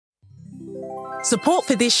Support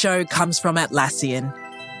for this show comes from Atlassian.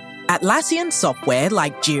 Atlassian software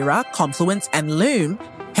like Jira, Confluence, and Loom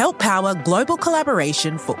help power global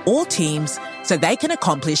collaboration for all teams so they can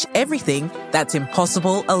accomplish everything that's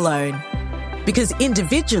impossible alone. Because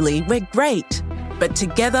individually, we're great, but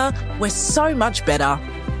together, we're so much better.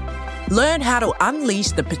 Learn how to unleash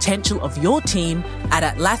the potential of your team at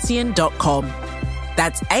Atlassian.com.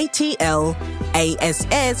 That's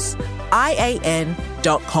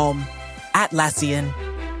Atlassian.com. Atlassian.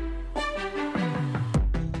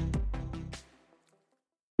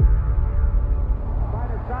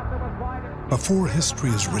 Before history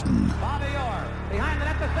is written,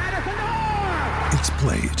 it's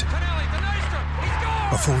played.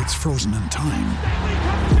 Before it's frozen in time,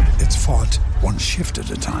 it's fought one shift at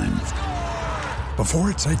a time. Before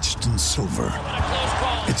it's etched in silver,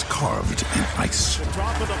 it's carved in ice.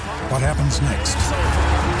 What happens next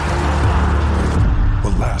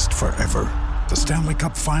will last forever. The Stanley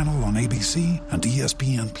Cup Final on ABC and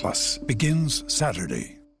ESPN Plus begins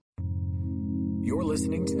Saturday. You're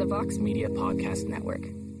listening to the Vox Media Podcast Network.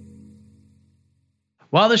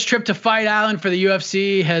 While this trip to Fight Island for the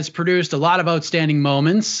UFC has produced a lot of outstanding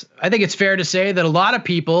moments, I think it's fair to say that a lot of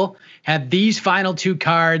people had these final two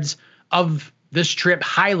cards of this trip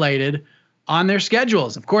highlighted on their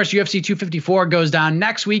schedules. Of course, UFC 254 goes down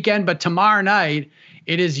next weekend, but tomorrow night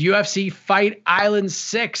it is UFC Fight Island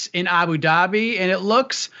 6 in Abu Dhabi, and it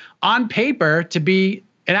looks on paper to be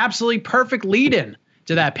an absolutely perfect lead-in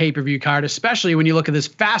to that pay-per-view card, especially when you look at this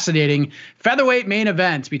fascinating featherweight main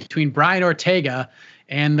event between Brian Ortega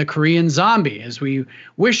and the Korean Zombie. As we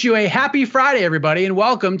wish you a happy Friday, everybody, and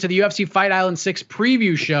welcome to the UFC Fight Island 6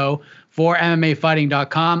 preview show for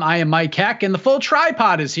MMAfighting.com. I am Mike Heck, and the full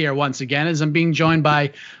tripod is here once again as I'm being joined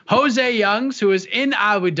by Jose Youngs, who is in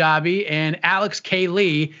Abu Dhabi, and Alex K.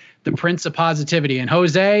 Lee, the Prince of Positivity. And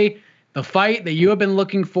Jose, the fight that you have been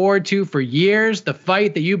looking forward to for years, the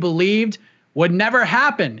fight that you believed would never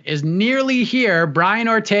happen, is nearly here. Brian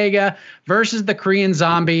Ortega versus the Korean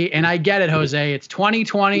Zombie. And I get it, Jose. It's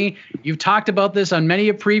 2020. You've talked about this on many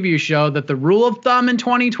a preview show that the rule of thumb in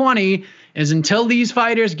 2020 is until these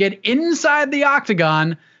fighters get inside the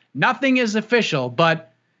octagon, nothing is official.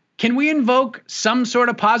 But can we invoke some sort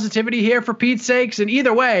of positivity here for Pete's sakes? And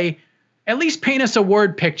either way, at least paint us a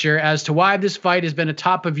word picture as to why this fight has been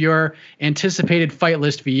atop of your anticipated fight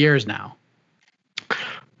list for years now.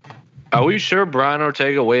 Are we sure Brian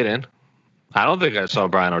Ortega weighed in? I don't think I saw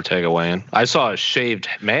Brian Ortega weigh in. I saw a shaved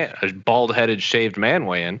man, a bald-headed shaved man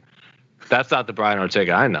weigh in. That's not the Brian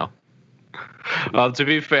Ortega I know. To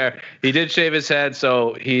be fair, he did shave his head,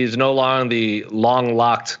 so he's no longer the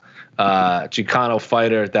long-locked Chicano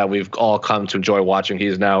fighter that we've all come to enjoy watching.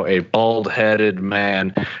 He's now a bald-headed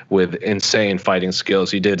man with insane fighting skills.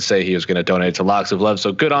 He did say he was going to donate to Locks of Love,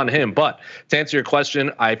 so good on him. But to answer your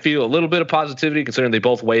question, I feel a little bit of positivity considering they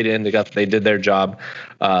both weighed in. They did their job.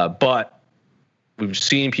 But we've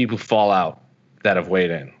seen people fall out that have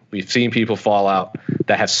weighed in. We've seen people fall out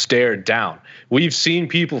that have stared down. We've seen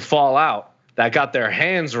people fall out that got their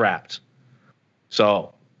hands wrapped.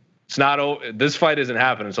 So it's not. This fight isn't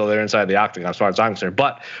happening until they're inside the octagon, as far as I'm concerned.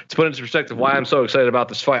 But to put into perspective why I'm so excited about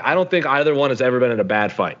this fight, I don't think either one has ever been in a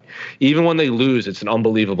bad fight. Even when they lose, it's an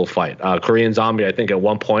unbelievable fight. Korean Zombie, I think, at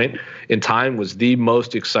one point in time was the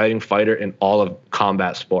most exciting fighter in all of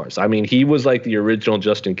combat sports. I mean, he was like the original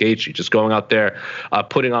Justin Gaethje, just going out there,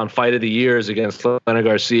 putting on Fight of the Years against Leonard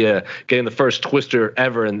Garcia, getting the first twister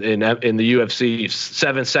ever in the UFC,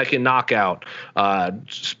 7-second knockout,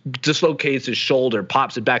 dislocates his shoulder,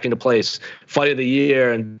 pops it back into place, Fight of the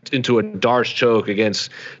Year and into a Darce choke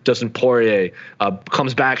against Dustin Poirier,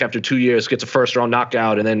 comes back after 2 years, gets a first-round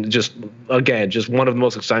knockout, and then just one of the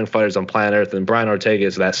most exciting fighters on planet Earth. And Brian Ortega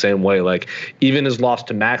is that same way. Like, even his loss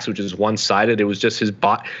to Max, which is one-sided, it was just his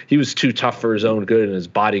body. He was too tough for his own good, and his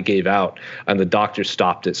body gave out, and the doctor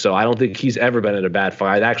stopped it. So I don't think he's ever been in a bad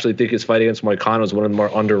fight. I actually think his fight against Moicano is one of the more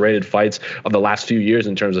underrated fights of the last few years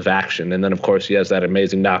in terms of action. And then, of course, he has that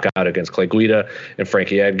amazing knockout against Clay Guida and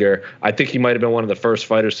Frankie Edgar. I think he might have been one of the first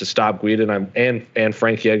fighters to stop Guida and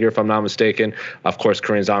Frankie Edgar, if I'm not mistaken. Of course,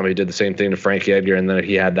 Korean Zombie did the same thing to Frankie Edgar, and then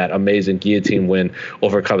he had that amazing guillotine win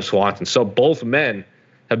over Cub Swanson. So both men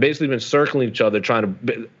have basically been circling each other, trying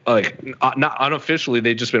to, not unofficially,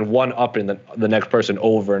 they've just been one up in the next person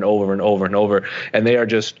over and over and over and over. And they are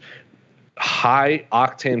just high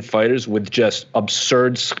octane fighters with just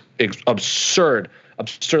absurdly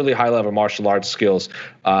high level martial arts skills.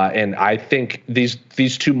 And I think these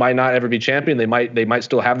two might not ever be champion. They might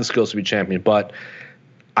still have the skills to be champion, but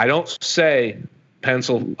I don't say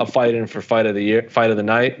pencil a fight in for fight of the year, fight of the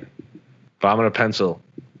night, but I'm going to pencil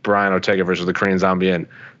Brian Ortega versus the Korean Zombie in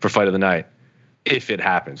for fight of the night. If it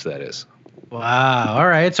happens, that is. Wow. All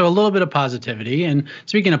right. So a little bit of positivity. And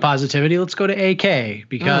speaking of positivity, let's go to AK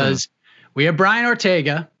because we have Brian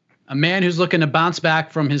Ortega, a man who's looking to bounce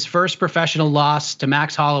back from his first professional loss to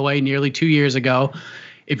Max Holloway nearly 2 years ago.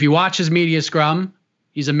 If you watch his media scrum,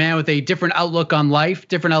 he's a man with a different outlook on life,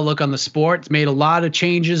 different outlook on the sport. He's made a lot of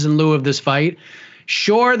changes in lieu of this fight.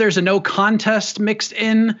 Sure, there's a no contest mixed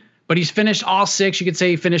in, but he's finished all 6. You could say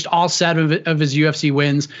he finished all 7 of his UFC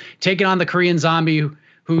wins, taking on the Korean Zombie,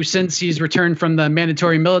 who since he's returned from the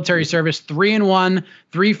mandatory military service, 3-1,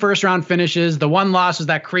 3 first-round finishes. The one loss was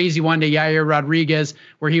that crazy one to Yair Rodriguez,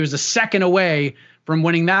 where he was a second away from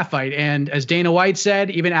winning that fight. And as Dana White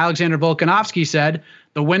said, even Alexander Volkanovski said,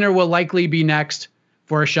 the winner will likely be next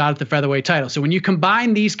for a shot at the featherweight title. So when you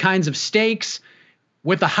combine these kinds of stakes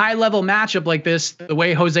with a high-level matchup like this, the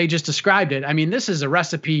way Jose just described it, I mean, this is a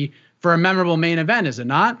recipe for a memorable main event, is it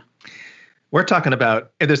not? We're talking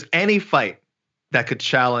about if there's any fight that could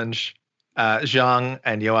challenge Zhang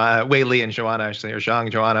and Joanna, Weili and Joanna, I should say, or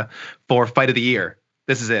Zhang, Joanna, for fight of the year.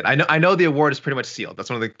 This is it. I know the award is pretty much sealed.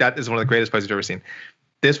 That is one of the greatest fights we've ever seen.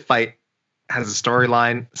 This fight has a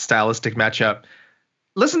storyline, stylistic matchup.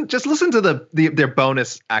 Listen to their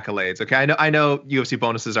bonus accolades. Okay, I know UFC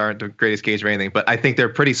bonuses aren't the greatest gauge or anything, but I think they're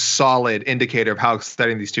a pretty solid indicator of how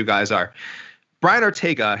exciting these two guys are. Brian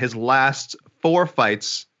Ortega, his last 4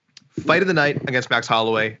 fights. Fight of the night against Max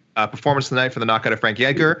Holloway, performance of the night for the knockout of Frankie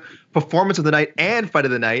Edgar, performance of the night and fight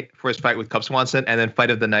of the night for his fight with Cub Swanson, and then fight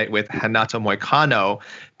of the night with Hanato Moicano.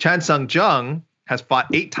 Chan Sung Jung has fought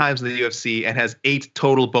 8 times in the UFC and has 8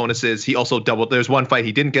 total bonuses. He also doubled. There's one fight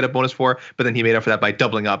he didn't get a bonus for, but then he made up for that by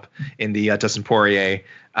doubling up in the Dustin Poirier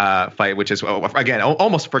fight, which is, again,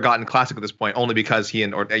 almost a forgotten classic at this point, only because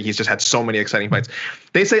he's just had so many exciting fights.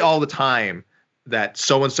 They say all the time that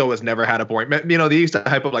so-and-so has never had a boring, they used to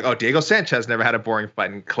hype up like, oh, Diego Sanchez never had a boring fight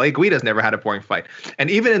and Clay Guida's never had a boring fight. And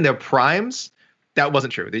even in their primes, that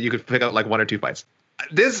wasn't true, that you could pick out like 1 or 2 fights.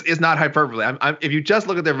 This is not hyperbole. If you just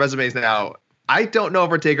look at their resumes now, I don't know if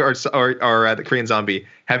Ortega or the Korean Zombie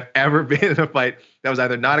have ever been in a fight that was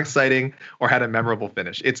either not exciting or had a memorable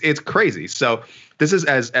finish. It's crazy. So this is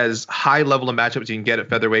as high level a matchup as you can get at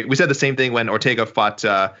featherweight. We said the same thing when Ortega fought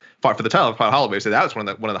for the title, fought Holloway. So that was one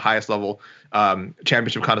of the highest level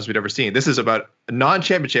championship contests we'd ever seen. This is about a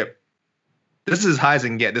non-championship. This is as high as it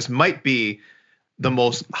can get. This might be the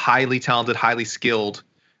most highly talented, highly skilled,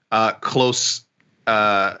 close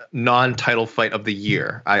non-title fight of the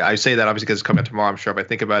year. I say that obviously because it's coming tomorrow. I'm sure if I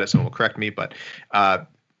think about it, someone will correct me, but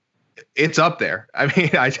it's up there. I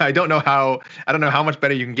mean, I don't know how much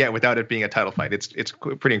better you can get without it being a title fight. It's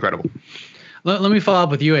pretty incredible. Let me follow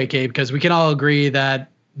up with you, AK, because we can all agree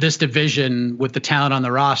that this division with the talent on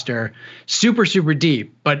the roster, super, super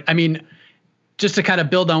deep. But I mean, just to kind of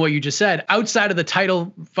build on what you just said, outside of the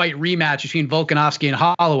title fight rematch between Volkanovski and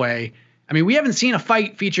Holloway, I mean, we haven't seen a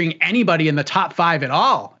fight featuring anybody in the top 5 at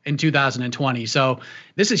all in 2020. So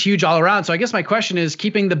this is huge all around. So I guess my question is,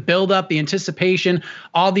 keeping the buildup, the anticipation,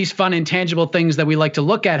 all these fun, intangible things that we like to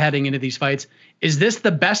look at heading into these fights, is this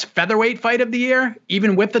the best featherweight fight of the year,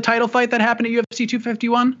 even with the title fight that happened at UFC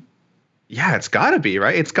 251? Yeah, it's got to be,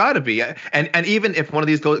 right? It's got to be. And even if one of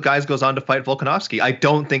these guys goes on to fight Volkanovski, I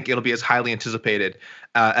don't think it'll be as highly anticipated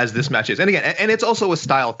as this match is. And again, and it's also a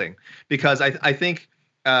style thing, because I think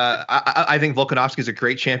Volkanovski is a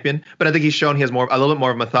great champion, but I think he's shown he has a little bit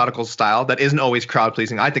more of a methodical style that isn't always crowd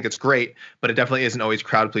pleasing. I think it's great, but it definitely isn't always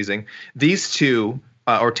crowd pleasing. These two,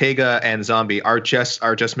 Ortega and Zombie, are just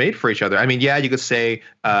made for each other. I mean, yeah, you could say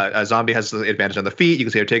Zombie has the advantage on the feet. You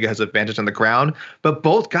could say Ortega has the advantage on the ground. But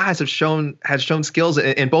both guys have shown skills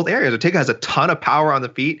in both areas. Ortega has a ton of power on the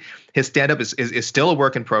feet. His stand-up is still a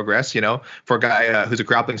work in progress, for a guy who's a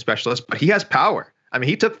grappling specialist, but he has power. I mean,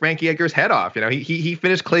 he took Frankie Edgar's head off. He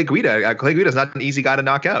finished Clay Guida. Clay Guida is not an easy guy to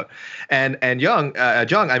knock out. And Jung,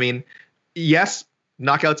 I mean, yes,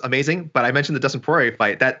 knockout's amazing, but I mentioned the Dustin Poirier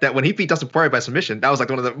fight. That when he beat Dustin Poirier by submission, that was like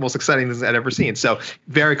one of the most exciting things I'd ever seen. So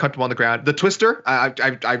very comfortable on the ground. The twister, I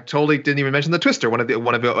totally didn't even mention the twister. One of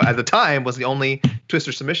the at the time was the only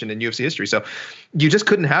twister submission in UFC history. So you just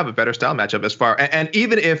couldn't have a better style matchup as far. And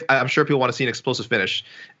even if I'm sure people want to see an explosive finish,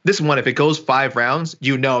 this one, if it goes 5 rounds, it's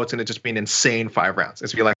going to just be an insane 5 rounds.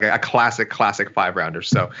 It's going to be like a classic 5-rounder.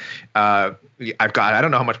 So I don't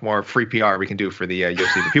know how much more free PR we can do for the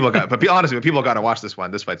UFC. But be honest with me, people got to watch this one.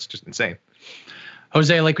 This fight's just insane.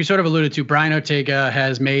 Jose, like we sort of alluded to, Brian Ortega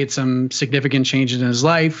has made some significant changes in his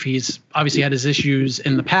life. He's obviously had his issues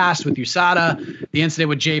in the past with USADA. The incident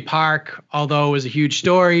with Jay Park, although it was a huge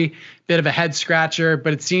story, bit of a head scratcher,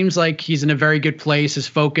 but it seems like he's in a very good place. His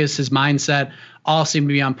focus, his mindset, all seem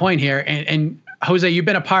to be on point here. And Jose, you've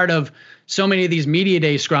been a part of so many of these media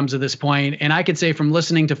day scrums at this point, and I could say from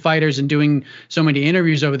listening to fighters and doing so many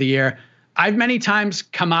interviews over the year, I've many times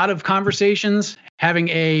come out of conversations having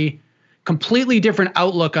a completely different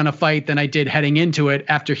outlook on a fight than I did heading into it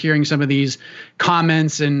after hearing some of these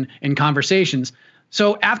comments and conversations.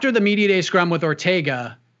 So after the media day scrum with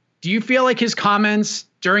Ortega, do you feel like his comments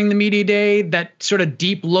during the media day, that sort of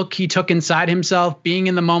deep look he took inside himself, being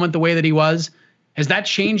in the moment the way that he was, has that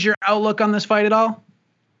changed your outlook on this fight at all?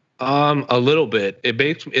 A little bit. It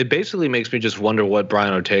basically makes me just wonder what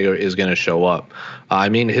Brian Ortega is going to show up. I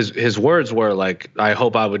mean, his words were like, "I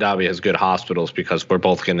hope Abu Dhabi has good hospitals because we're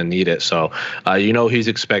both going to need it." So, he's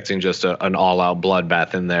expecting just an all-out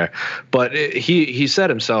bloodbath in there. But he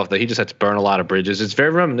said himself that he just had to burn a lot of bridges. It's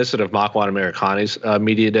very reminiscent of Makwan Amerikhani's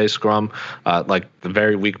media day scrum, like the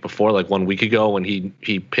very week before, like 1 week ago, when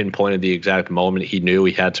he pinpointed the exact moment he knew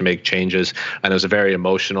he had to make changes, and it was a very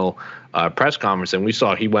emotional press conference, and we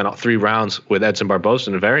saw he went 3 rounds with Edson Barbosa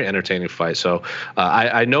in a very entertaining fight. So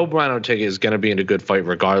I know Brian Ortega is going to be in a good fight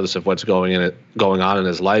regardless of what's going on in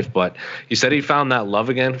his life. But he said he found that love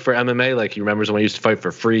again for MMA. Like, he remembers when he used to fight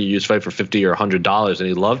for free. He used to fight for $50 or $100, and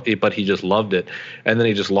he loved it, but he just loved it. And then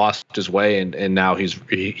he just lost his way, and now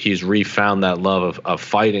he's refound that love of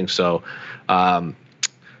fighting. So.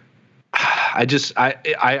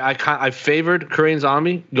 I favored Korean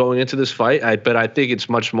Zombie going into this fight, but I think it's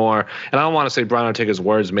much more, and I don't want to say Brian Ortega's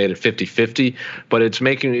words made it 50-50, but it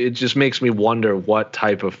just makes me wonder what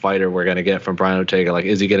type of fighter we're going to get from Brian Ortega. Like,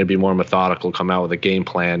 is he going to be more methodical, come out with a game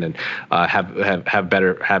plan, and have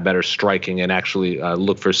better striking, and actually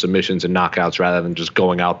look for submissions and knockouts rather than just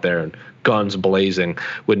going out there and guns blazing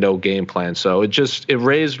with no game plan. So it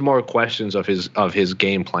raised more questions of his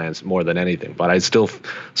game plans more than anything. But I still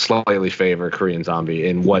slightly favor Korean Zombie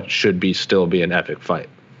in what should still be an epic fight.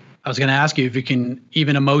 I was going to ask you if you can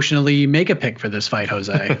even emotionally make a pick for this fight,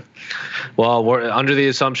 Jose. Well, we're under the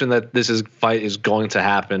assumption that this fight is going to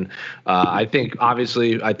happen. I think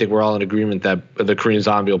we're all in agreement that the Korean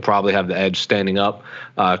Zombie will probably have the edge standing up.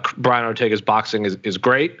 Brian Ortega's boxing is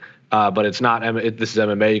great. But it's not. This is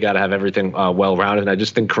MMA. You got to have everything well-rounded. And I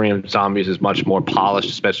just think Korean Zombies is much more polished,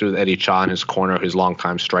 especially with Eddie Cha in his corner, his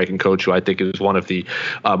longtime striking coach, who I think is one of the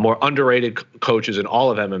more underrated coaches in all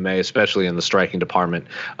of MMA, especially in the striking department.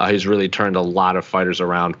 He's really turned a lot of fighters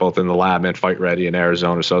around, both in the lab and Fight Ready in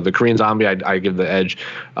Arizona. So the Korean Zombie, I give the edge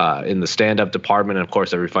in the stand-up department. And of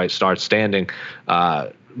course, every fight starts standing.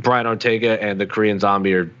 Brian Ortega and the Korean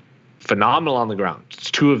Zombie are phenomenal on the ground. It's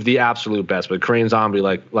 2 of the absolute best. But Korean Zombie,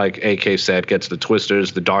 like AK said, gets the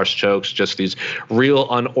twisters, the Darce chokes, just these real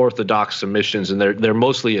unorthodox submissions, and they're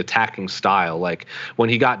mostly attacking style. Like when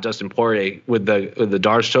he got Dustin Poirier with the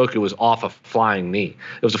Darce choke, it was off a flying knee.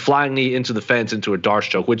 It was a flying knee into the fence into a Darce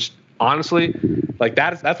choke, which honestly, like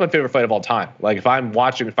that's my favorite fight of all time. Like if I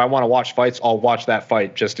want to watch fights, I'll watch that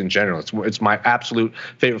fight just in general. It's my absolute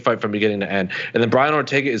favorite fight from beginning to end. And then Brian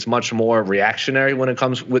Ortega is much more reactionary when it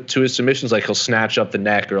comes to his submissions. Like he'll snatch up the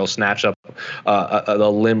neck or he'll snatch up a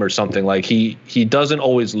limb or something. Like he doesn't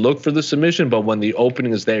always look for the submission, but when the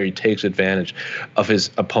opening is there, he takes advantage of his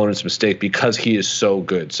opponent's mistake because he is so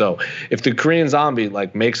good. So if the Korean Zombie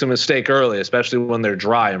like makes a mistake early, especially when they're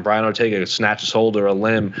dry, and Brian Ortega snatches hold or a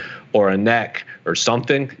limb or a neck or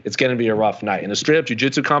something, it's going to be a rough night. In a straight-up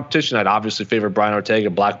jiu-jitsu competition, I'd obviously favor Brian Ortega,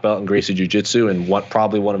 black belt in Gracie Jiu-Jitsu, and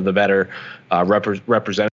probably one of the better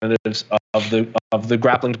representatives of the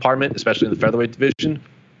grappling department, especially in the featherweight division.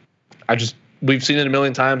 We've seen it a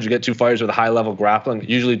million times. You get 2 fighters with high-level grappling, it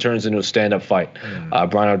usually turns into a stand-up fight.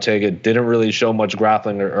 Brian Ortega didn't really show much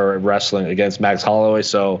grappling or wrestling against Max Holloway,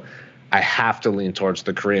 so I have to lean towards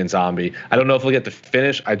the Korean Zombie. I don't know if he'll get the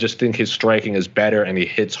finish. I just think his striking is better and he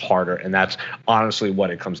hits harder, and that's honestly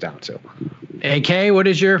what it comes down to. AK, what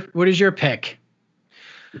is your pick?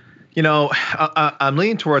 You know, I'm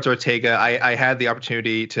leaning towards Ortega. I had the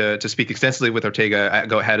opportunity to speak extensively with Ortega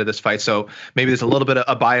go ahead of this fight, so maybe there's a little bit of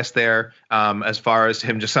a bias there as far as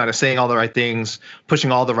him just kind of saying all the right things, pushing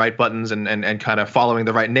all the right buttons, and kind of following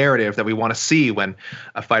the right narrative that we want to see when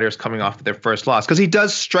a fighter is coming off their first loss. Because he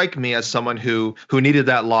does strike me as someone who needed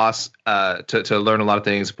that loss to learn a lot of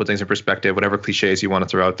things, put things in perspective, whatever cliches you want to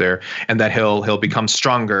throw out there, and that he'll become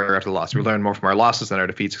stronger after the loss. We learn more from our losses than our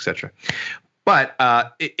defeats, etc. But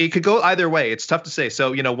it could go either way. It's tough to say.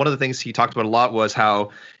 So, you know, one of the things he talked about a lot was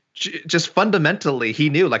how just fundamentally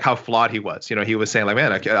he knew like how flawed he was. You know, he was saying like,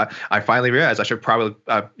 man, I finally realized I should probably,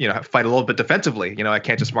 fight a little bit defensively. You know, I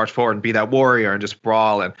can't just march forward and be that warrior and just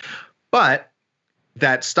brawl. But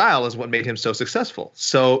that style is what made him so successful.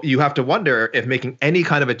 So you have to wonder if making any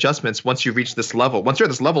kind of adjustments once you reach this level, once you're at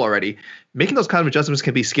this level already, making those kind of adjustments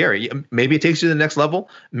can be scary. Maybe it takes you to the next level.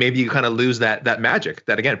 Maybe you kind of lose that magic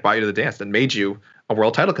that, again, brought you to the dance, that made you a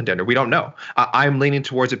world title contender. We don't know. I'm leaning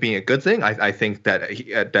towards it being a good thing. I think that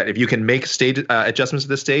that if you can make stage adjustments at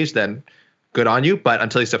this stage, then good on you. But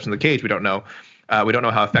until he steps in the cage, we don't know. We don't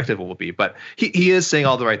know how effective it will be. But he is saying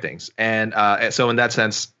all the right things. And so in that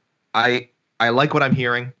sense, I like what I'm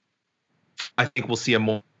hearing. I think we'll see a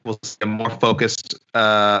more focused,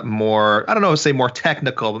 more, I don't know, say more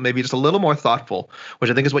technical, but maybe just a little more thoughtful,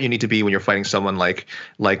 which I think is what you need to be when you're fighting someone like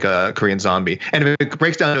a Korean Zombie. And if it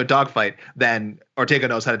breaks down to a dogfight, then Ortega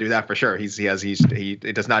knows how to do that for sure. He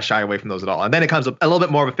does not shy away from those at all. And then it comes a little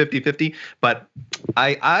bit more of a 50-50, but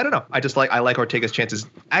I don't know. I like Ortega's chances.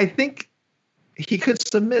 I think he could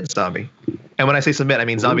submit Zombie. And when I say submit, I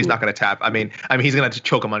mean Zombie's not going to tap. I mean he's going to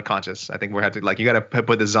choke him unconscious. I think we're have to you got to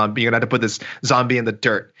put this zombie. You're going to have to put this Zombie in the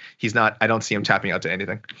dirt. He's not. I don't see him tapping out to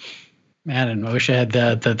anything. Man, and I wish I had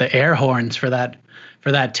the air horns for that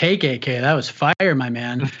take, AK. That was fire, my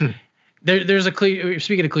man. There's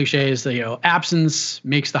speaking of cliches, absence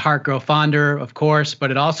makes the heart grow fonder, of course, but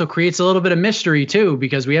it also creates a little bit of mystery too,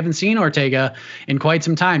 because we haven't seen Ortega in quite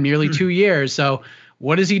some time, nearly 2 years. So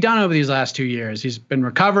what has he done over these last 2 years? He's been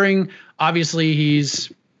recovering. Obviously,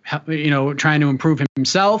 he's trying to improve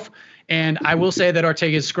himself. And I will say that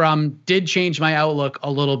Ortega's scrum did change my outlook a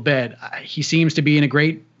little bit. He seems to be in a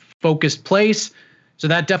great focused place. So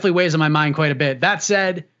that definitely weighs on my mind quite a bit. That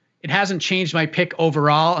said, it hasn't changed my pick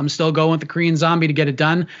overall. I'm still going with the Korean Zombie to get it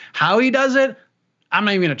done. How he does it, I'm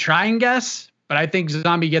not even going to try and guess. But I think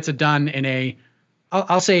Zombie gets it done in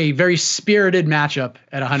I'll say a very spirited matchup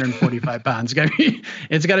at 145 pounds.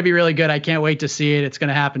 It's got to be really good. I can't wait to see it. It's going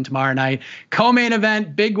to happen tomorrow night. Co-main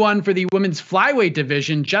event, big one for the women's flyweight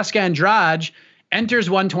division. Jessica Andrade enters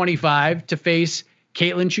 125 to face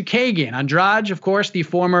Caitlin Chukagian. Andrade, of course, the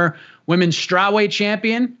former women's strawweight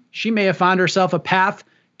champion. She may have found herself a path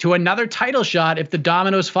to another title shot if the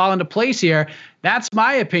dominoes fall into place here. That's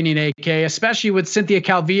my opinion, AK, especially with Cynthia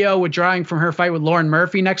Calvillo withdrawing from her fight with Lauren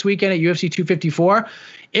Murphy next weekend at UFC 254.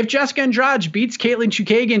 If Jessica Andrade beats Caitlin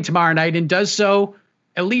Chukagian tomorrow night and does so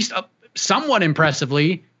at least somewhat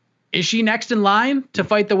impressively, is she next in line to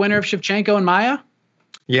fight the winner of Shevchenko and Maia?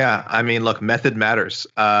 Yeah, I mean, look, method matters.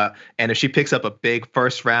 And if she picks up a big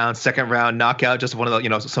first round, second round knockout, just one of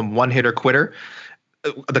the, some one hitter quitter,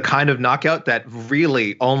 the kind of knockout that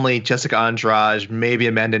really only Jessica Andrade, maybe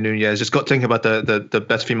Amanda Nunes, just thinking about the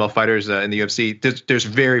best female fighters in the UFC, there's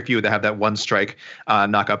very few that have that one strike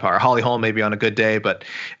knockout power. Holly Holm may be on a good day, but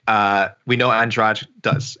we know Andrade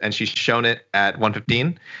does, and she's shown it at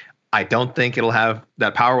 115. I don't think it'll have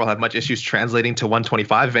that power. Will have much issues translating to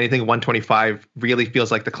 125. If anything, 125 really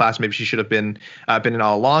feels like the class maybe she should have been in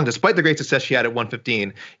all along. Despite the great success she had at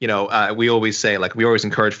 115, we always say, we always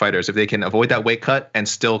encourage fighters, if they can avoid that weight cut and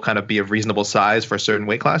still kind of be of reasonable size for a certain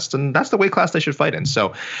weight class, then that's the weight class they should fight in.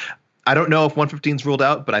 So I don't know if 115 is ruled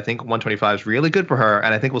out, but I think 125 is really good for her,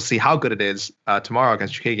 and I think we'll see how good it is tomorrow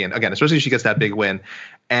against Chukagian. Again, especially if she gets that big win,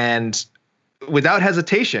 and without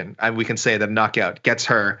hesitation, we can say that a knockout gets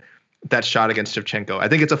her that shot against Shevchenko. I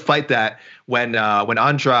think it's a fight that when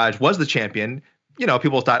Andrade was the champion,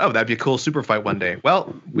 people thought, oh, that'd be a cool super fight one day.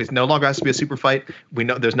 Well, it no longer has to be a super fight. We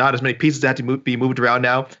know there's not as many pieces that have to be moved around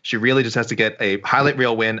now. She really just has to get a highlight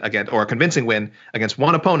reel win or a convincing win against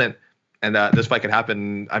one opponent. And this fight could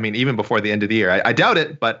happen, even before the end of the year. I doubt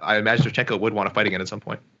it, but I imagine Shevchenko would want to fight again at some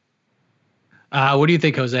point. What do you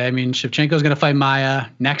think, Jose? Shevchenko's going to fight Maia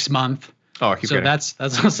next month. Oh, that's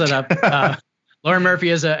all set up. Lauren Murphy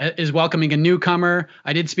is welcoming a newcomer.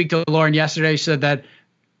 I did speak to Lauren yesterday. She said that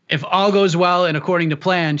if all goes well and according to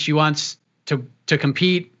plan, she wants to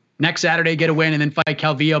compete next Saturday, get a win, and then fight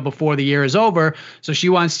Calvillo before the year is over. So she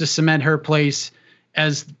wants to cement her place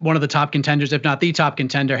as one of the top contenders, if not the top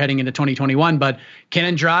contender, heading into 2021. But can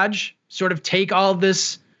Andrade sort of take all of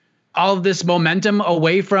this momentum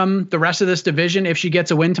away from the rest of this division if she gets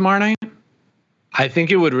a win tomorrow night? I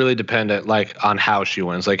think it would really depend on how she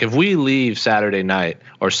wins. If we leave Saturday night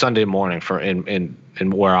or Sunday morning for in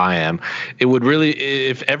where I am, it would really,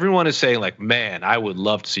 if everyone is saying man, I would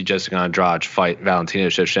love to see Jessica Andrade fight Valentina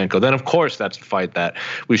Shevchenko, then of course that's the fight that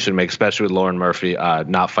we should make, especially with Lauren Murphy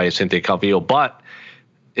not fight Cynthia Calvillo. But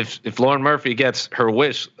if Lauren Murphy gets her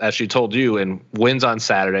wish, as she told you, and wins on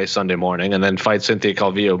Saturday, Sunday morning, and then fights Cynthia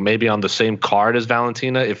Calvillo maybe on the same card as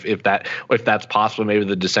Valentina, if that's possible, maybe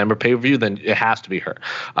the December pay-per-view, then it has to be her.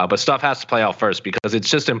 But stuff has to play out first, because it's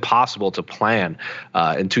just impossible to plan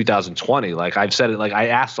in 2020. I've said it, I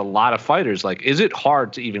asked a lot of fighters, is it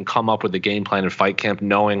hard to even come up with a game plan in fight camp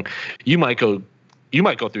knowing you might go you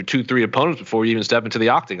might go through 2-3 opponents before you even step into the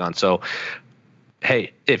octagon. So,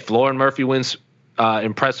 hey, if Lauren Murphy wins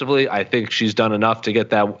impressively, I think she's done enough to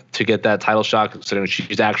get that title shot, considering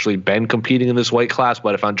she's actually been competing in this weight class.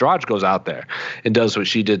 But if Andrade goes out there and does what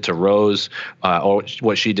she did to Rose, or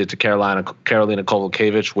what she did to Karolina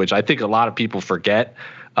Kowalkiewicz, which I think a lot of people forget,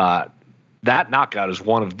 that knockout is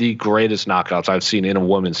one of the greatest knockouts I've seen in a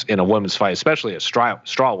women's fight, especially at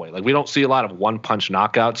strawweight. Like, we don't see a lot of one-punch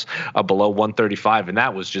knockouts below 135, and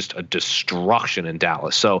that was just a destruction in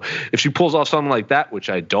Dallas. So if she pulls off something like that, which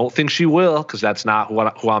I don't think she will, because that's not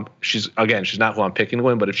she's not who I'm picking to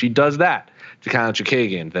win. But if she does that to Katlyn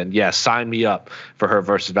Chookagian, then yes, sign me up for her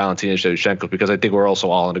versus Valentina Shevchenko, because I think we're also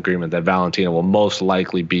all in agreement that Valentina will most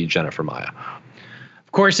likely beat Jennifer Maia.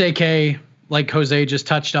 Of course, AK, like Jose just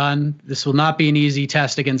touched on, this will not be an easy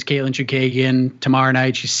test against Katlyn Chookagian tomorrow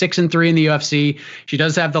night. She's 6-3 in the UFC. She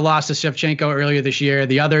does have the loss to Shevchenko earlier this year.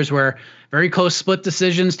 The others were very close split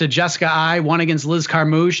decisions to Jessica Ai, one against Liz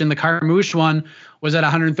Carmouche, and the Carmouche one was at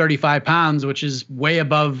 135 pounds, which is way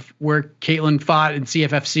above where Katlyn fought in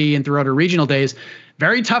CFFC and throughout her regional days.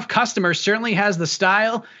 Very tough customer, certainly has the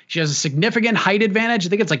style. She has a significant height advantage. I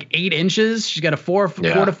think it's like 8 inches. She's got a 4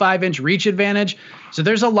 to 5 inch reach advantage. So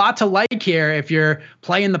there's a lot to like here if you're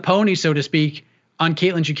playing the pony, so to speak, on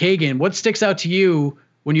Katlyn Chookagian. What sticks out to you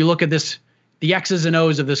when you look at this, the X's and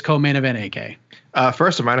O's of this co-main event, AK?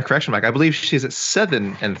 First, a minor correction, Mike. I believe she's at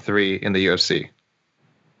 7-3 in the UFC.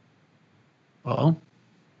 Well,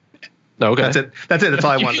 okay. That's it. That's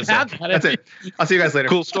all I wanted to say. That's it. I'll see you guys later.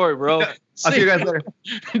 Cool story, bro. I'll see you guys later.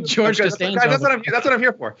 George Costanzo. That's what I'm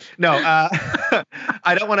here for. No,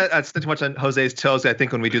 I don't want to step too much on Jose's toes. I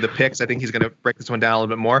think when we do the picks, I think he's going to break this one down a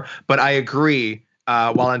little bit more. But I agree.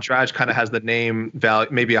 While Andrade kind of has the name value,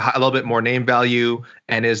 maybe a little bit more name value,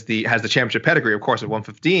 and has the championship pedigree, of course, at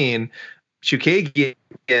 115,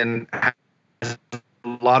 Chookagian has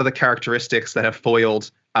a lot of the characteristics that have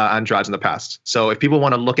foiled Andrade in the past. So if people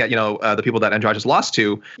want to look at, the people that Andrade has lost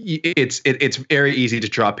to, it's very easy to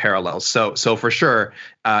draw parallels. So for sure,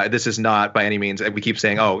 this is not by any means, we keep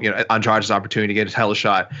saying, Andrade's opportunity to get a title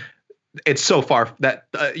shot. It's so far that,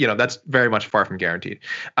 that's very much far from guaranteed.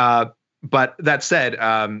 But that said,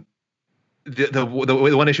 the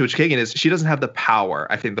one issue with Chookagian is she doesn't have the power,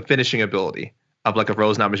 I think, the finishing ability of like a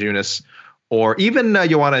Rose Namajunas, or even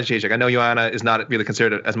Joanna Jędrzejczyk. I know Joanna is not really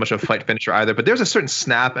considered as much of a fight finisher either, but there's a certain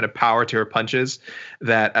snap and a power to her punches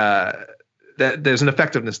that that there's an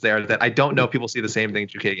effectiveness there that I don't know people see the same thing in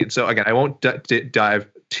Chookagian. So again, I won't dive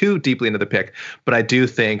too deeply into the pick, but I do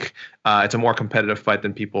think it's a more competitive fight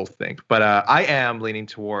than people think. But I am leaning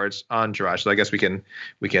towards Andrade, so I guess we can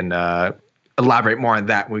elaborate more on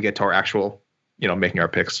that when we get to our actual, making our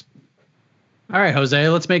picks. All right, Jose,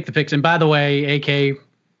 let's make the picks. And by the way, AK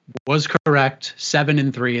was correct,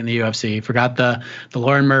 7-3 in the UFC. Forgot the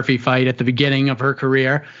Lauren Murphy fight at the beginning of her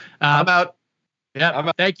career. I'm out.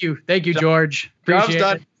 Yeah. Thank you, George.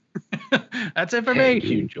 Appreciate it. That's it for me. Thank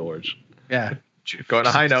you, George. Yeah. Going on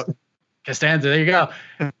a high note. Costanza, there you go.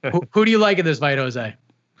 Who do you like in this fight, Jose?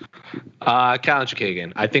 Katlyn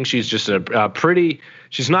Chookagian. I think she's just a pretty.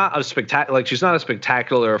 She's not a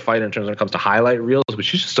spectacular fighter in terms when it comes to highlight reels, but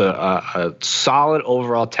she's just a solid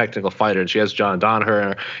overall technical fighter. And she has John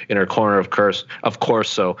Danaher in her corner, of course.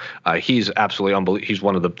 So he's absolutely unbelievable. He's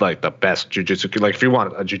one of the best jiu-jitsu. Like, if you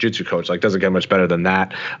want a jiu-jitsu coach, doesn't get much better than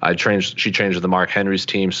that. She trains with the Mark Henry's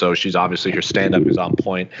team, so she's obviously, her stand-up is on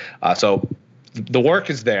point. So the work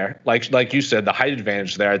is there. Like you said, the height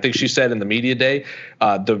advantage there. I think she said in the media day,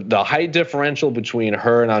 the height differential between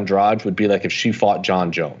her and Andrade would be like if she fought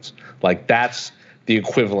John Jones. Like, that's the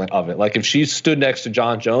equivalent of it. Like, if she stood next to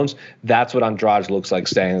John Jones, that's what Andrade looks like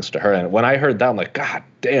standing next to her. And when I heard that, I'm like, God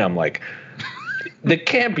damn, like, it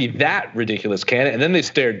can't be that ridiculous, can it? And then they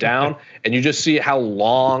stare down, and you just see how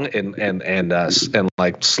long and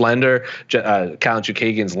like slender Katlyn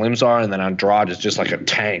Chookagian's limbs are, and then Andrade is just like a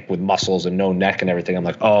tank with muscles and no neck and everything. I'm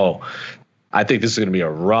like, oh, I think this is going to be a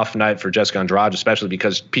rough night for Jessica Andrade, especially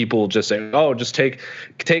because people just say, oh, just take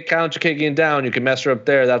Katlyn Chookagian down. You can mess her up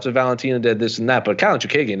there. That's what Valentina did, this and that. But Katlyn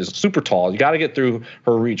Chookagian is super tall. You got to get through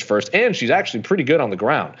her reach first. And she's actually pretty good on the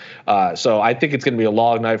ground. So I think it's going to be a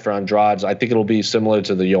long night for Andrade. I think it'll be similar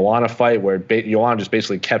to the Joanna fight, where Joanna just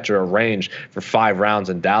basically kept her at range for 5 rounds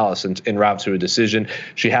in Dallas en route to a decision.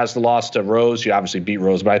 She has the loss to Rose. She obviously beat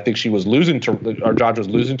Rose, but I think Andrade was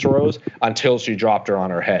losing to Rose until she dropped her on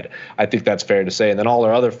her head. I think that's fair to say. And then all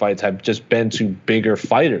her other fights have just been to bigger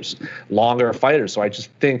fighters, longer fighters. So I just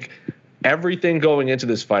think everything going into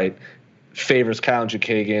this fight favors Katlyn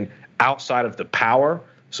Chookagian outside of the power.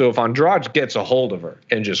 So if Andrade gets a hold of her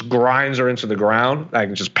and just grinds her into the ground,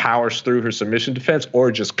 like just powers through her submission defense,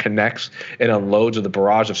 or just connects and unloads with a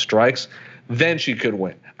barrage of strikes, then she could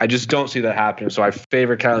win. I just don't see that happening. So I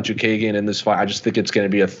favor Katlyn Chookagian in this fight. I just think it's going to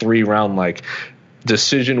be a 3-round like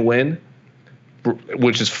decision win,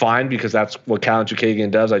 which is fine because that's what Katlyn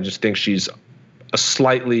Chookagian does. I just think she's a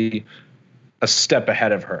step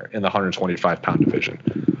ahead of her in the 125-pound division.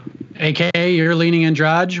 AKA, you're leaning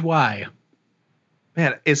Andrade. Why?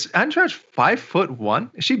 Man, is Andrade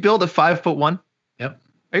 5'1"? Is she billed at 5'1"? Yep.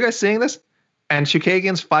 Are you guys seeing this? And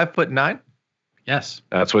Chookagian's 5'9"? Yes.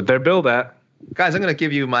 That's what they're billed at. Guys, I'm going to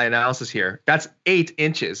give you my analysis here. That's 8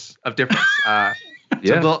 inches of difference.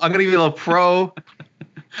 Yeah. So I'm going to give you a little pro.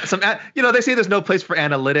 They say there's no place for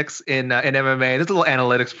analytics in MMA. There's a little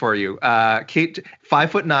analytics for you. Kate,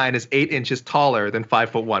 5'9" is 8 inches taller than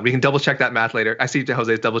 5'1". We can double check that math later. I see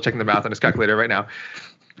Jose's double checking the math on his calculator right now.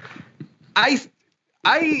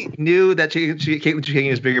 I knew that Katlyn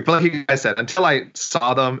Chookagian is bigger, but like you guys said, until I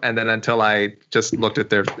saw them and then until I just looked at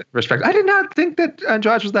their respect, I did not think that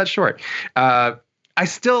Andrade was that short. I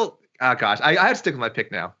still, I have to stick with my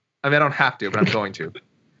pick now. I mean, I don't have to, but I'm going to.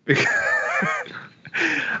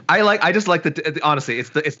 I just like honestly,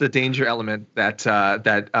 it's the danger element that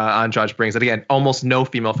Andrade brings. And again, almost no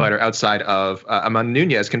female fighter outside of Amanda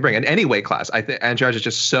Nunes can bring in any weight class. I think Andrade is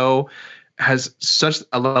just has such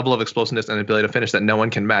a level of explosiveness and ability to finish that no one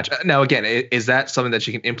can match. Now, again, is that something that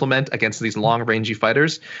she can implement against these long rangy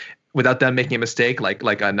fighters without them making a mistake like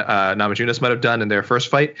Namajunas might have done in their first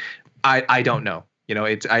fight? I don't know.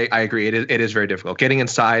 I agree. It is very difficult. Getting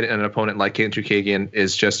inside an opponent like Katlyn Chookagian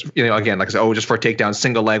is just, again, like I said, just for a takedown,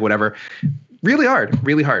 single leg, whatever. Really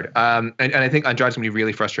hard. And I think Andrade's gonna be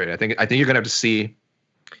really frustrated. I think you're gonna have to see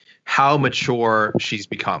how mature she's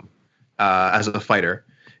become as a fighter,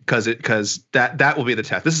 because that will be the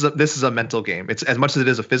test. This is a mental game. It's as much as it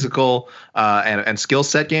is a physical and skill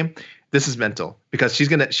set game. This is mental, because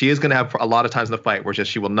she is gonna have a lot of times in the fight where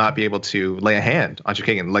she will not be able to lay a hand on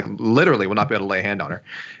Chookagian, like literally will not be able to lay a hand on her.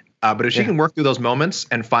 But if she can work through those moments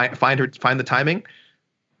and find the timing,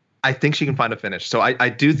 I think she can find a finish. So I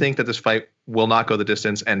do think that this fight will not go the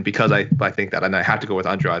distance, and because I think that, and I have to go with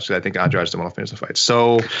Andrade, because I think Andrade is the one to finish the fight.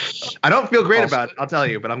 So I don't feel great about it, I'll tell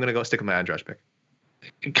you, but I'm gonna go stick with my Andrade pick.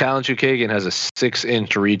 Katlyn Chookagian has a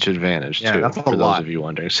 6-inch reach advantage too. That's a for lot. Those of you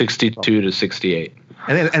wondering, 62 to 68.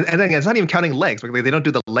 And then it's not even counting legs. Like they don't do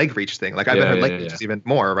the leg reach thing. Like I bet her leg reach is even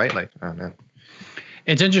more, right? Like, oh man.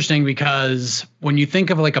 It's interesting because when you think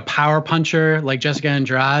of like a power puncher like Jessica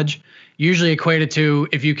Andrade, usually equated to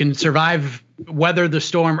if you can weather the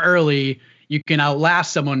storm early, you can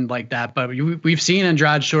outlast someone like that. But we've seen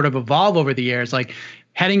Andrade sort of evolve over the years, like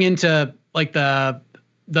heading into like the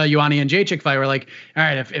Joanna Jędrzejczyk fight. We're like, all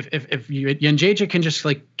right, if Jędrzejczyk can just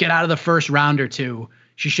like get out of the first round or two,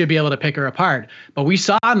 she should be able to pick her apart. But we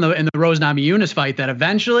saw in the Rose Namajunas fight that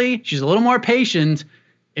eventually she's a little more patient.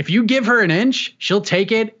 If you give her an inch, she'll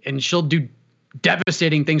take it and she'll do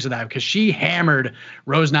devastating things with that, because she hammered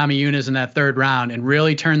Rose Namajunas in that third round and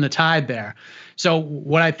really turned the tide there. So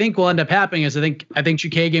what I think will end up happening is I think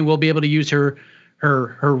Chookagian will be able to use her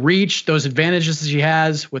reach, those advantages that she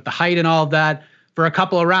has with the height and all of that, for a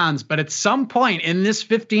couple of rounds. But at some point in this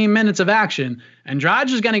 15 minutes of action, Andrade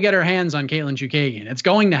is going to get her hands on Katlyn Chookagian. It's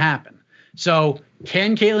going to happen. So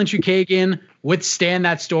can Katlyn Chookagian withstand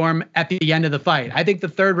that storm at the end of the fight? I think the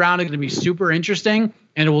third round is going to be super interesting,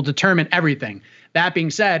 and it will determine everything. That being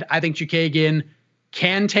said, I think Chookagian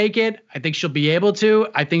can take it. I think she'll be able to.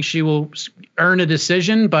 I think she will earn a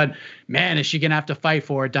decision, but man, is she going to have to fight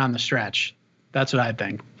for it down the stretch. That's what I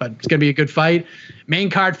think. But it's going to be a good fight. Main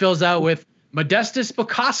card fills out with Modestas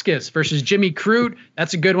Bukauskas versus Jimmy Crute.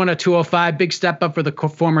 That's a good one at 205. Big step up for the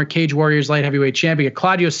former Cage Warriors light heavyweight champion,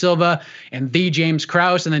 Claudio Silva and the James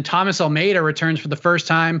Krause. And then Thomas Almeida returns for the first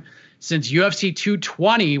time since UFC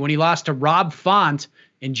 220 when he lost to Rob Font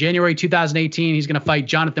in January 2018. He's going to fight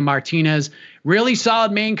Jonathan Martinez. Really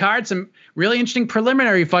solid main card. Some really interesting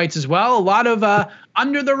preliminary fights as well. A lot of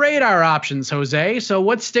under the radar options, Jose. So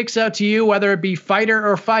what sticks out to you, whether it be fighter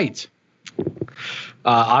or fight?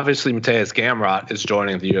 Obviously, Mateus Gamrot is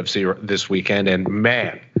joining the UFC this weekend, and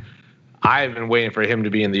man, I've been waiting for him to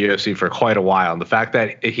be in the UFC for quite a while. And the fact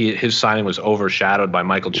that his signing was overshadowed by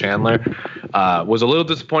Michael Chandler was a little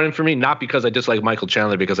disappointing for me. Not because I dislike Michael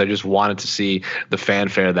Chandler, because I just wanted to see the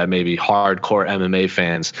fanfare that maybe hardcore MMA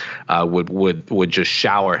fans would just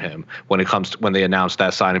shower him when they announced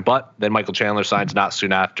that signing. But then Michael Chandler signs not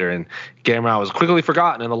soon after, and Gamrot was quickly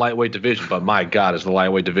forgotten in the lightweight division. But my God, is the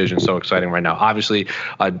lightweight division so exciting right now? Obviously,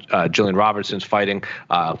 Jillian Robertson's fighting.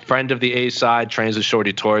 Friend of the A side, trains with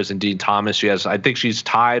Shorty Torres, indeed. Thomas. I think she's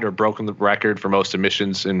tied or broken the record for most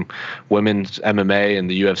submissions in women's MMA in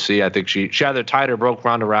the UFC. I think she either tied or broke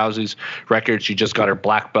Ronda Rousey's record. She just got her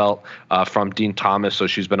black belt from Dean Thomas, so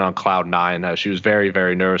she's been on cloud nine. She was very,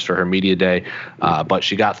 very nervous for her media day, but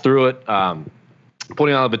she got through it.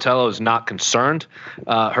 Poliana Botelho is not concerned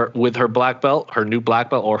with her black belt, her new black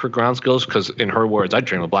belt, or her ground skills, because in her words, I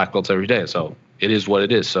train with black belts every day. So it is what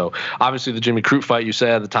it is. So obviously the Jimmy Crute fight, you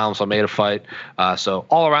said, the Thomas Almeida fight. So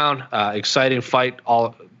all around exciting fight,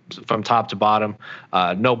 all from top to bottom.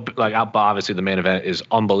 Obviously the main event is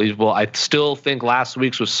unbelievable. I still think last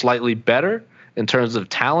week's was slightly better in terms of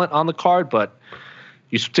talent on the card, but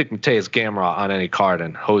you stick Mateus Gamrot on any card,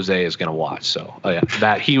 and Jose is going to watch. So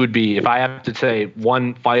that he would be, if I have to say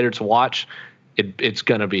one fighter to watch, it's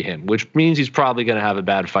going to be him, which means he's probably going to have a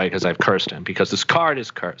bad fight because I've cursed him, because this card is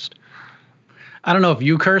cursed. I don't know if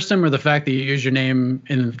you cursed him or the fact that you used your name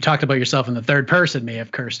and talked about yourself in the third person may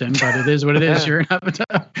have cursed him, but it is what it is. You're not.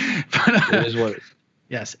 It is what it is.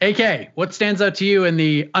 Yes. AK, what stands out to you in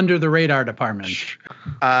the under the radar department?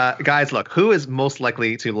 Guys, look, who is most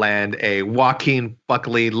likely to land a Joaquin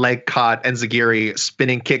Buckley leg caught Enziguri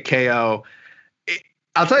spinning kick KO?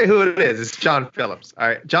 I'll tell you who it is. It's John Phillips. All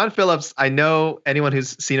right. John Phillips, I know anyone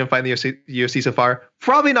who's seen him fight in the UFC so far,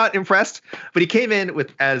 probably not impressed, but he came in with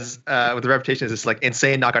the reputation as this like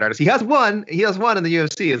insane knockout artist. He has one in the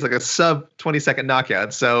UFC. It's like a sub 20-second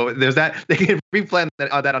knockout. So there's that. They can replan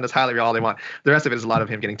that on his highlight reel all they want. The rest of it is a lot of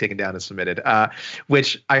him getting taken down and submitted,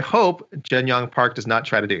 which I hope Jun Young Park does not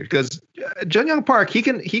try to do, because Jun Young Park, he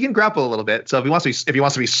can grapple a little bit. So if he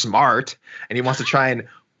wants to be smart and he wants to try and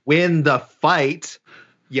win the fight,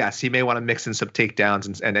 yes, he may want to mix in some takedowns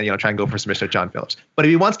and try and go for submission of John Phillips. But if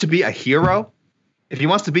he wants to be a hero, if he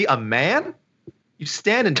wants to be a man, you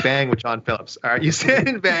stand and bang with John Phillips. All right, you stand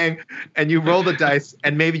and bang, and you roll the dice,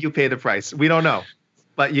 and maybe you pay the price. We don't know,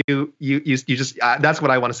 but you just that's what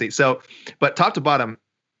I want to see. So, but top to bottom,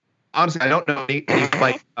 honestly, I don't know any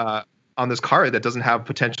fight on this card that doesn't have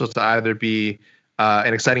potential to either be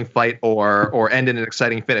an exciting fight or end in an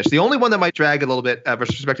exciting finish. The only one that might drag a little bit with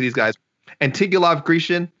respect to these guys, Antigulov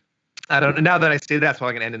Grecian, I don't know. Now that I say that, it's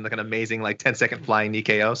probably gonna end in like an amazing 10-second flying knee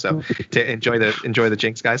KO. So to enjoy the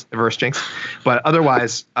jinx, guys, the reverse jinx. But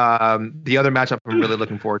otherwise, the other matchup I'm really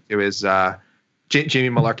looking forward to is Jamie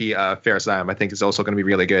Malarkey, Faris Ziam. I think is also going to be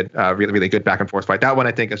really good, really good back and forth fight. That one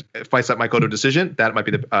I think is fights that might go to decision. That might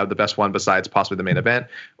be the best one besides possibly the main event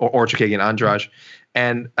or Chookagian Andrade.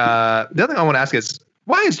 And the other thing I want to ask is,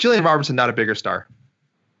 why is Jillian Robertson not a bigger star?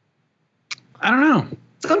 I don't know.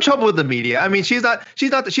 Some trouble with the media. I mean, she has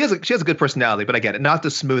a good personality, but I get it. Not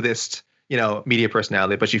the smoothest, media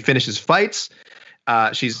personality, but she finishes fights.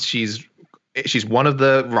 She's one of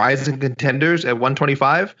the rising contenders at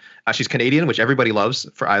 125. She's Canadian, which everybody loves,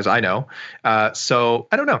 as I know. So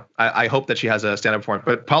I don't know. I hope that she has a stand-up performance.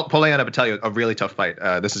 But Poliana Botelho, a really tough fight.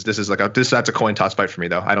 That's a coin toss fight for me,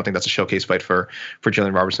 though. I don't think that's a showcase fight for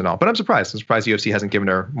Jillian Robertson at all. But I'm surprised. UFC hasn't given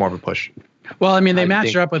her more of a push. Well, I mean, they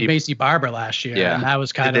matched her up with Macy Barber last year, and that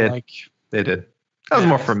was kind of like they did. That was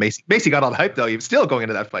more for Macy. Macy got all the hype, though. He was still going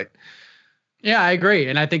into that fight. Yeah, I agree,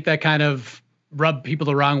 and I think that kind of rubbed people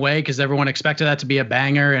the wrong way because everyone expected that to be a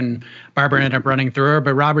banger, and Barber ended up running through her.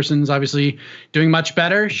 But Robertson's obviously doing much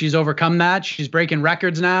better. She's overcome that. She's breaking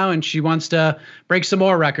records now, and she wants to break some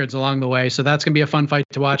more records along the way. So that's going to be a fun fight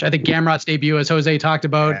to watch. I think Gamrot's debut, as Jose talked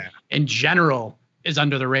about, in general is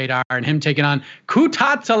under the radar, and him taking on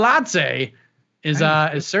Kutateladze is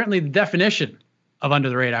certainly the definition of under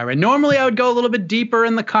the radar. And normally I would go a little bit deeper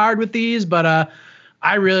in the card with these, but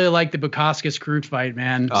I really like the Bukauskas-Crute fight,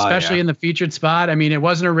 man, especially in the featured spot. I mean, it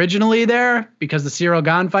wasn't originally there because the Cyril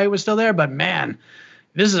Gane fight was still there, but man,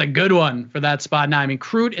 this is a good one for that spot now. I mean,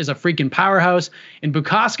 Crute is a freaking powerhouse, and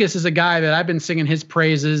Bukauskas is a guy that I've been singing his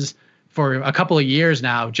praises for a couple of years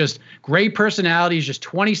now. Just great personality. He's just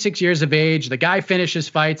 26 years of age. The guy finishes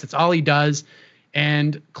fights. That's all he does.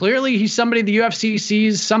 And clearly he's somebody the UFC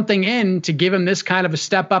sees something in to give him this kind of a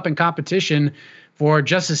step up in competition for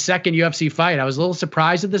just his second UFC fight. I was a little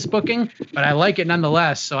surprised at this booking, but I like it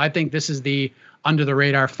nonetheless. So I think this is the under the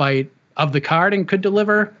radar fight of the card and could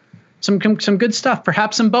deliver some good stuff,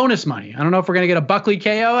 perhaps some bonus money. I don't know if we're going to get a Buckley KO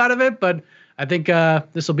out of it, but I think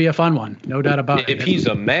this will be a fun one. No doubt about it. If he's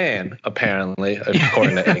a man, apparently,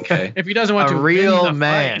 according to AK. If he doesn't want to real win the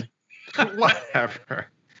man, whatever.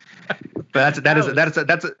 But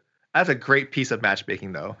that's a great piece of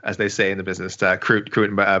matchmaking, though, as they say in the business. Crute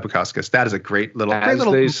and Bukauskas. That is a great little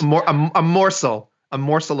morsel of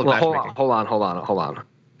matchmaking. Hold on.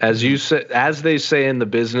 As they say in the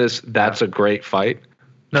business, that's a great fight.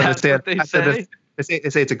 No, they say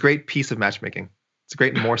it's a great piece of matchmaking. It's a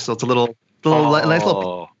great morsel. It's a Nice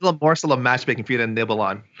little morsel of matchmaking for you to nibble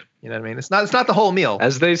on. You know what I mean? It's not the whole meal.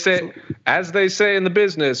 As they say in the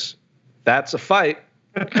business, that's a fight.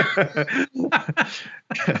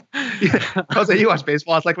 Jose, you watch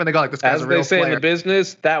baseball. It's like when they go like, this guy's a real player. As they say in the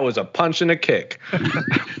business, that was a punch and a kick.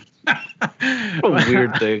 A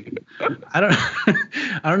weird thing. I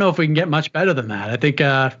don't know if we can get much better than that. I think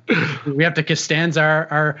we have to Costanza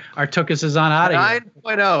our Tukuses on out of here.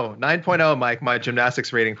 9.0, Mike. My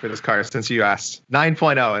gymnastics rating for this card, since you asked.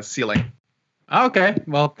 9.0 is ceiling. Okay,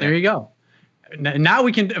 well there you go. Now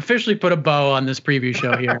we can officially put a bow on this preview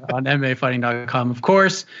show here on MMAfighting.com. Of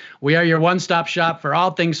course, we are your one-stop shop for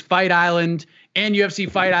all things Fight Island and UFC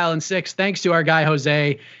Fight Island 6. Thanks to our guy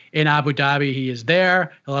Jose in Abu Dhabi. He is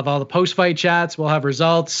there. He'll have all the post-fight chats. We'll have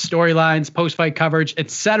results, storylines, post-fight coverage,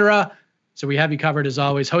 etc. So we have you covered as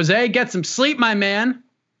always. Jose, get some sleep, my man.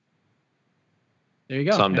 There you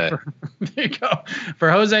go. Someday. There you go. For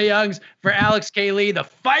Jose Youngs, for Alex K. Lee, the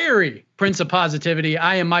fiery Prince of Positivity,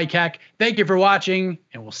 I am Mike Heck. Thank you for watching,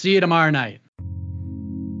 and we'll see you tomorrow night.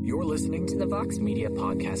 You're listening to the Vox Media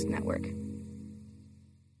Podcast Network.